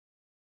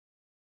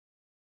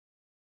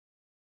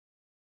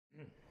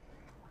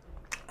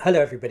Hello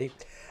everybody.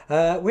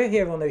 We're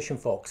here on Ocean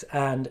Fox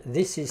and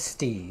this is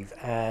Steve,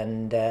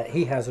 and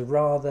he has a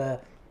rather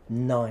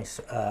nice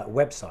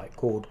website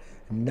called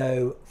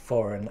No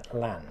Foreign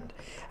Land,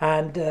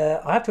 and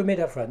I have to admit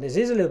up front this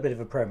is a little bit of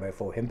a promo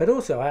for him, but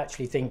also I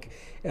actually think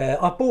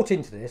I've bought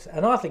into this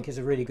and I think it's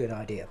a really good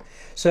idea.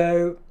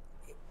 So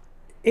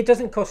it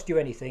doesn't cost you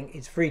anything,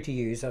 it's free to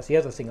use. That's the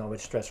other thing I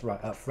would stress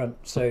right up front.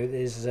 So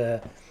there's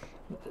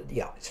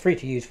yeah, it's free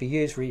to use for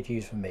you, it's free to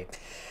use for me.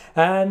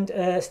 And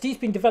Steve's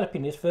been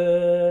developing this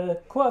for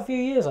quite a few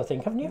years, I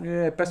think, haven't you?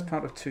 Yeah, best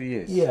part of 2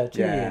 years. Yeah,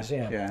 2 years.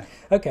 Yeah.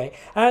 Okay,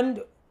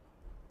 and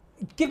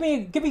give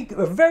me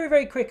a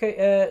very quick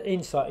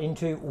insight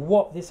into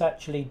what this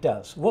actually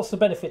does. What's the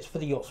benefits for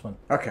the yachtsman?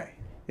 Okay,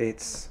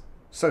 it's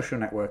social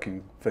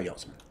networking for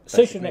yachtsmen.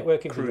 Social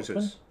networking cruisers, for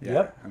yachtsmen. yeah,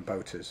 Yep. and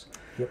boaters.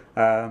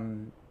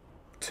 Yep.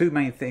 Two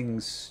main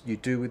things you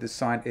do with the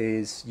site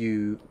is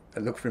you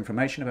look for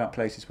information about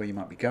places where you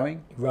might be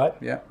going. Right.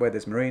 Yeah, where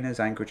there's marinas,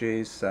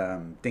 anchorages,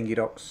 dinghy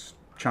docks,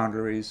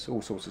 chandleries,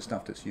 all sorts of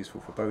stuff that's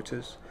useful for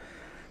boaters.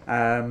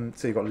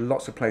 So you've got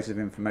lots of places of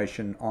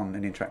information on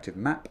an interactive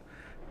map,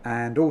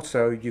 and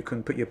also you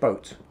can put your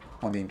boat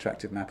on the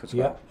interactive map as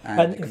well.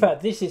 Yeah. And in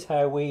fact, this is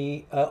how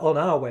we, on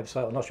our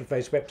website, on Ocean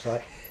Fox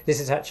website, this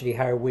is actually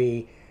how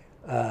we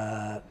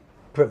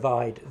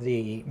provide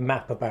the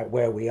map about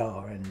where we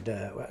are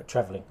and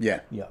travelling.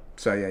 Yeah. Yeah.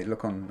 So yeah, you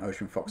look on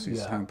Ocean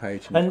Fox's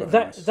homepage, and you've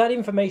got that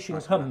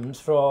information comes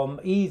from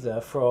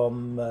either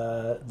from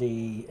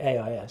the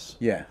AIS,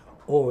 yeah,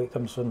 or it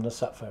comes from the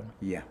sat phone.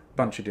 yeah,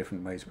 bunch of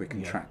different ways we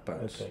can track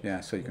boats. Okay. Yeah,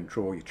 so you can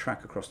draw your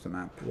track across the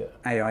map. Yeah.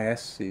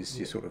 AIS is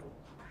your sort of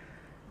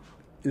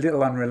a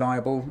little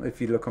unreliable.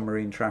 If you look on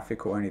marine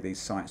traffic or any of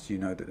these sites, you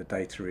know that the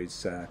data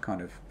is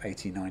kind of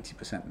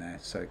 80-90% there,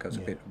 so it goes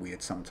a bit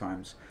weird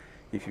sometimes.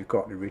 If you've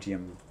got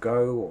Iridium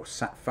Go or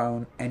sat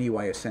phone, any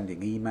way of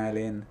sending email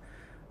in,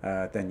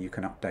 then you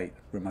can update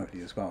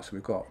remotely as well.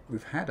 So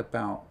we've had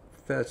about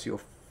 30 or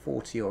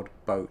 40 odd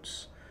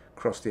boats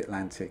cross the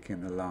Atlantic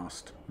in the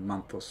last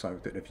month or so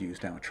that have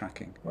used our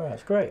tracking. Wow,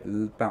 that's great.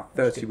 About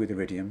 30 with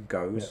Iridium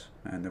Goes,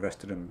 and the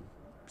rest of them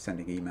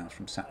sending emails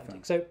from sat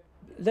phone. So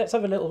let's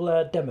have a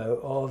little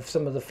demo of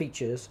some of the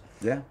features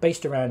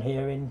based around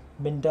here in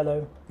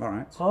Mindelo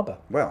Harbour.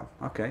 Well,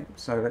 okay,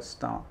 so let's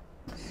start.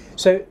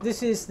 So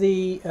this is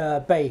the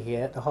bay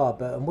here at the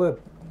harbour, and we're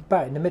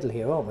about in the middle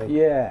here, aren't we?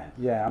 Yeah.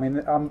 I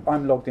mean,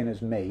 I'm logged in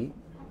as me,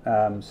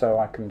 so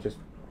I can just.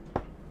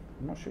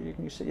 I'm not sure you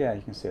can see. Yeah,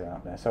 you can see that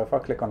up there. So if I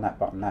click on that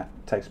button, that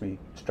takes me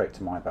straight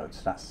to my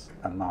boats. That's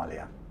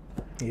Amalia.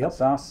 Yep.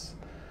 That's us.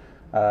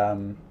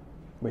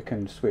 We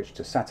can switch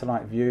to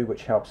satellite view,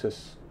 which helps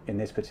us in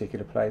this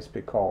particular place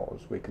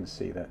because we can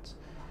see that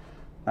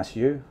that's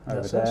you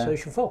over there. That's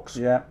Ocean Fox.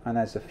 Yeah, and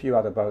there's a few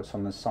other boats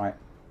on the site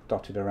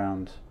dotted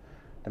around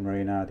the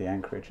marina, the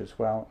anchorage as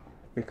well.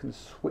 We can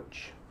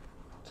switch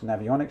to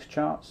navionics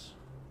charts,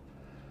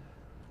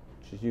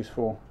 which is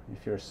useful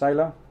if you're a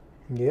sailor.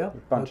 Yeah. A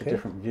bunch of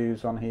different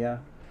views on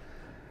here.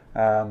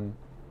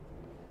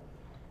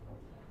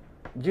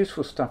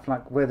 Useful stuff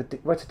like where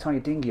to tie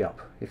your dinghy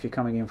up if you're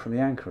coming in from the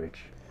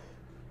anchorage.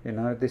 You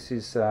know, this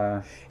is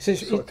the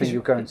sort of thing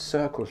you go in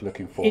circles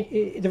looking for.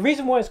 The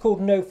reason why it's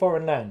called No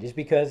Foreign Land is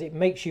because it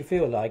makes you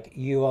feel like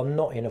you are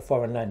not in a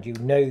foreign land. You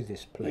know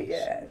this place.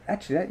 Yeah,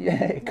 actually,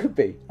 it could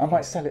be. I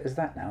might sell it as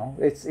that now.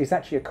 It's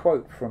actually a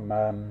quote from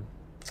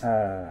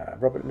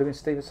Robert Louis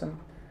Stevenson.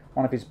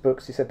 One of his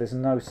books, he said there's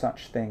no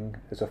such thing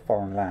as a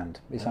foreign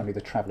land. It's only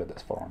the traveller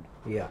that's foreign.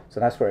 Yeah. So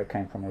that's where it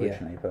came from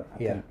originally. But I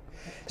think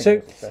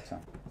so better.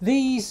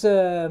 These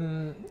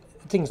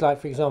things like,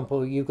 for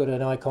example, you've got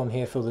an icon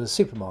here for the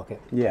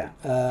supermarket. Yeah.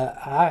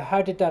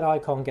 How did that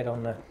icon get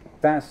on there?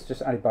 That's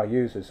just added by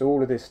users.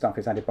 All of this stuff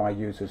is added by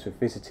users who've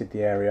visited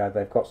the area.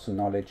 They've got some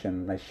knowledge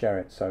and they share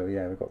it. So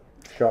yeah, we've got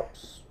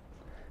shops,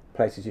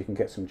 places you can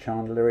get some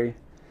chandlery,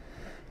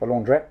 a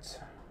laundrette,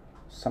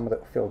 some of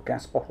that fill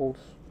gas bottles,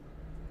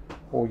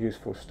 all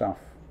useful stuff.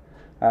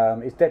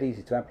 It's dead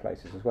easy to add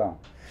places as well.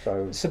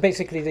 So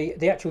basically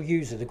the actual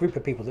user, the group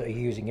of people that are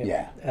using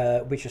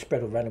it, which are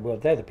spread all around the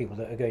world, they're the people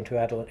that are going to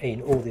add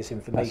in all this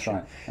information.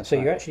 That's right. That's so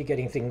right. You're actually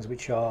getting things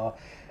which are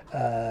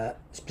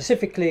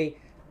specifically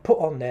put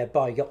on there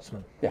by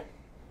yachtsmen. Yeah.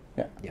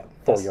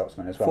 For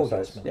yachtsmen as well. For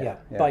yachtsmen,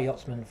 by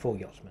yachtsmen, for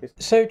yachtsmen.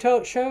 So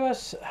show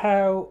us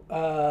how,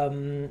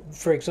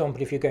 for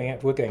example, if you're going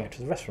out, we're going out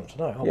to the restaurant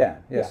tonight, aren't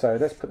we? Yeah. So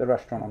let's put the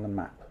restaurant on the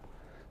map.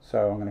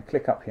 So I'm going to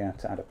click up here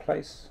to add a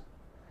place.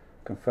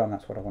 Confirm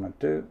that's what I want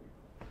to do.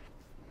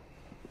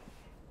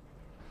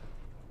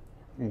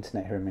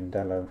 Internet here in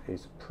Mindelo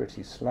is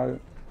pretty slow.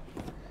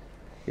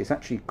 It's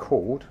actually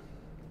called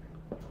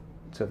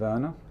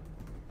Taverna.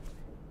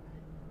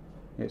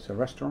 It's a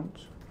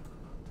restaurant.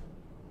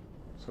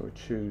 So we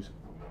choose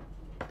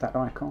that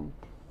icon.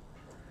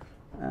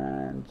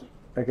 And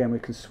again, we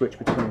can switch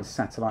between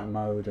satellite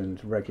mode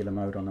and regular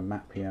mode on the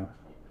map here.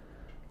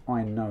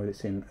 I know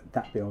it's in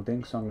that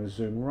building, so I'm going to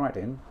zoom right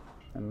in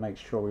and make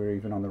sure we're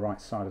even on the right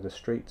side of the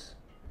street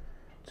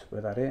to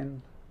put that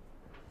in.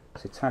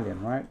 It's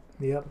Italian, right?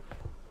 Yep.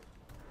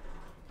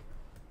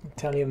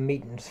 Italian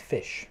meat and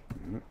fish.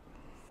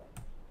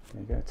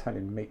 There you go,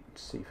 Italian meat and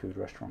seafood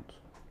restaurant.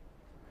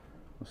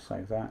 We'll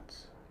save that.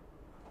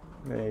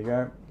 There you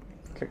go.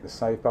 Click the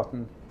save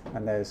button,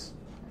 and there's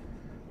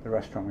the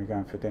restaurant we're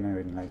going for dinner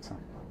in later.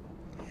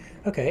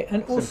 Okay,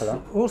 and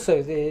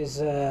also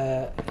there's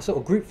a sort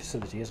of group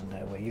facility, isn't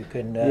there, where you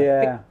can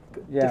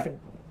pick different...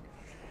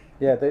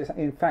 Yeah,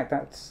 in fact,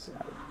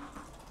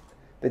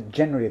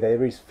 generally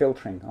there is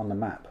filtering on the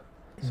map.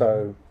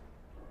 So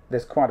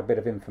there's quite a bit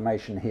of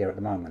information here at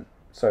the moment.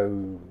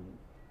 So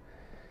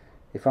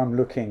if I'm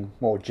looking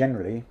more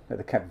generally at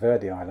the Cape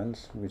Verde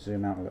Islands, we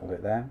zoom out a little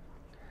bit there,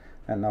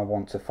 and I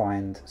want to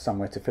find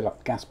somewhere to fill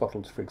up gas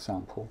bottles, for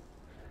example,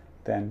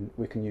 then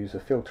we can use a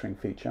filtering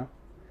feature,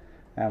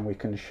 and we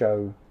can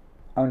show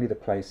only the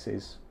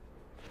places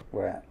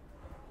where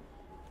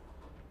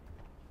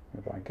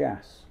we buy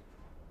gas.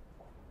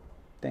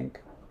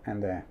 Dink,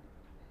 and there.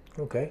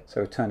 Okay.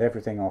 So we've turned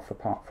everything off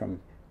apart from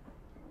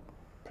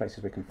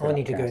places we can fill up I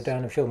need to gas. go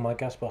down and fill my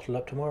gas bottle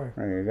up tomorrow.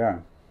 There you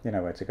go. You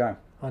know where to go.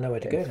 I know where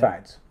to go In now.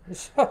 fact,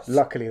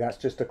 luckily that's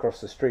just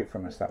across the street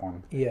from us, that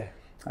one. Yeah.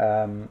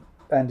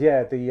 And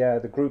yeah,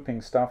 the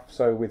grouping stuff.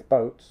 So with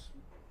boats,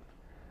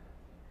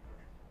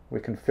 we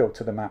can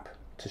filter the map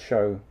to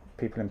show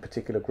people in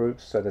particular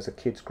groups. So there's a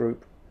kids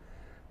group,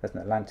 there's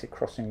an Atlantic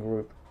crossing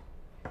group.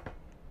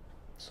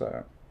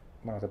 So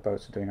one of the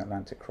boats are doing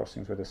Atlantic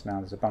crossings with us now.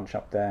 There's a bunch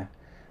up there.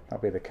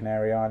 That'll be the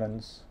Canary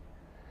Islands,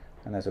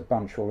 and there's a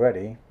bunch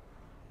already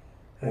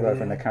all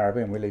over in the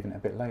Caribbean. We're leaving it a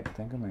bit late, I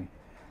think, aren't we?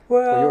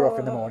 Well, you're off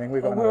in the morning.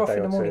 We've got another day or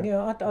two. We're off in the morning.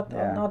 Yeah,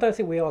 I don't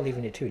think we are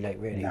leaving it too late,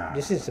 really. No.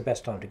 This is the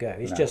best time to go.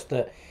 It's just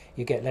that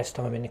you get less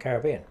time in the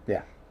Caribbean.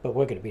 Yeah. But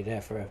we're going to be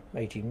there for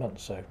 18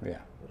 months, so yeah,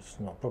 it's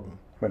not a problem.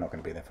 We're not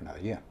going to be there for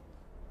another year.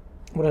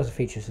 What other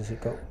features has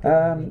it got?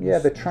 Yeah,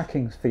 the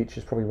tracking feature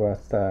is probably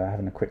worth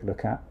having a quick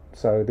look at.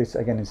 So this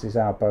is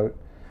our boat,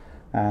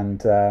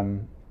 and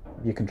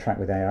you can track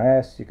with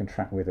AIS, you can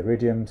track with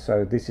Iridium.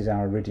 So this is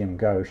our Iridium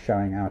Go,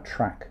 showing our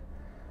track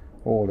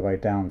all the way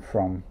down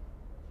from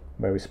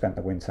where we spent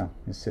the winter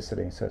in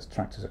Sicily. So it's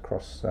tracked us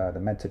across the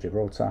Med to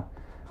Gibraltar,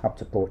 up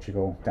to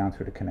Portugal, down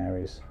through the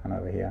Canaries, and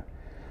over here.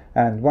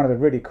 And one of the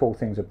really cool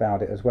things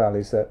about it as well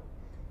is that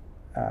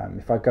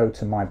if I go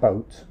to my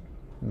boat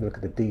and look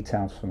at the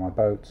details for my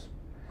boat,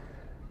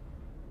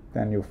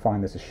 then you'll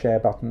find there's a share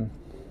button.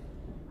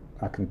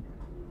 I can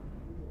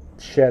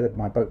share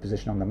my boat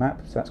position on the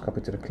map, so that's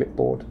copied to the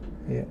clipboard.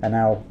 Yeah. And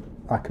now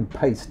I can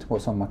paste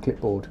what's on my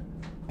clipboard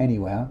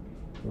anywhere,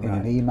 in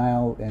an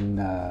email, in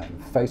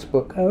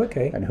Facebook. Oh,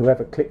 okay. And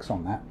whoever clicks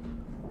on that,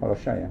 well, I'll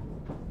show you.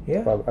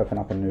 Yeah. If I open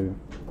up a new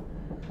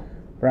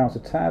browser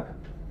tab,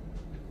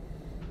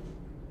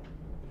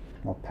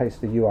 I'll paste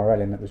the URL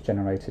in that was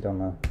generated on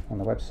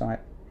the website,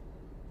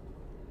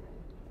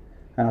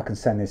 and I can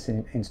send this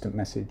in instant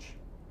message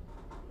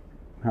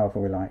however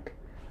we like,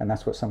 and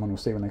that's what someone will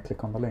see when they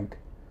click on the link.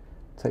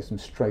 It takes them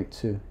straight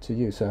to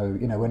you. So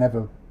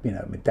whenever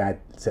my dad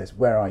says,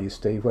 "Where are you,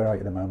 Steve? Where are you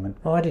at the moment?"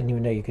 Oh, I didn't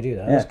even know you could do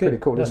that. Yeah, That's it's pretty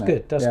good. cool. That's isn't good.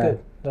 it? That's Yeah. good.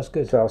 That's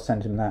good. So I'll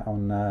send him that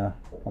on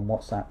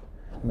WhatsApp.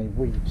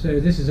 So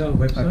this is our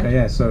website. Okay,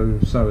 yeah. So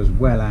as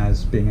well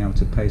as being able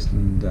to paste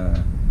and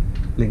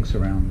links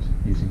around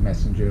using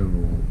Messenger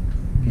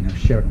or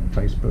share it on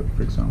Facebook,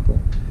 for example,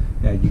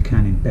 you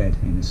can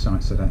embed in the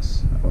site. So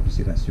that's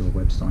your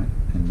website,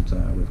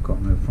 and we've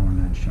got No Foreign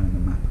Land showing the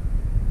map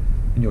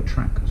and your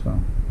track as well,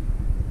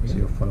 so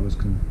your followers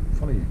can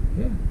follow you.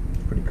 Yeah,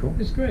 it's pretty cool.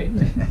 It's great,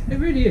 isn't it? It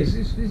really is.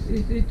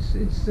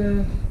 It's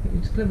a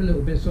clever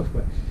little bit of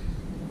software.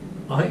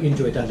 I hope you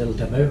enjoyed that little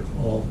demo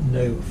of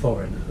No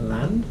Foreign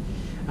Land.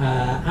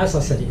 As I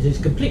said, it is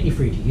completely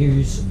free to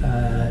use.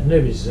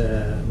 Nobody's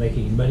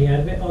making money out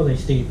of it, are they,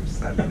 Steve?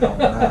 Sadly not.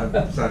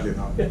 No, sadly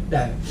not.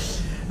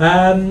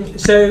 No.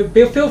 So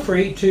feel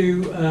free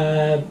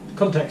to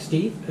contact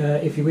Steve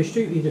if you wish to,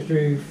 either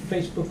through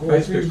Facebook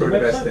or through the website. Facebook's probably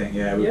the best thing.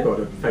 Yeah, we've got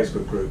a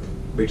Facebook group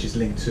which is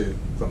linked to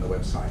from the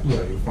website,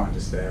 so you'll find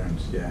us there, and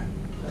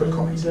put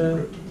comments in the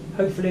group.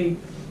 Hopefully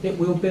it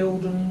will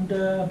build, and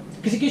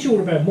because it gives you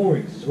all about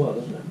moorings as well,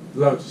 doesn't it?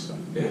 Loads of stuff.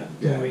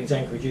 Yeah. Moorings,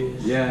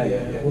 anchorages,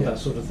 all that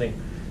sort of thing.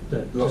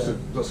 Lots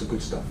of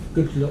good stuff.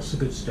 Lots of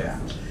good stuff.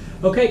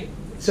 Yeah. Okay,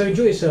 so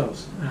enjoy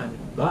yourselves,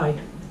 and bye.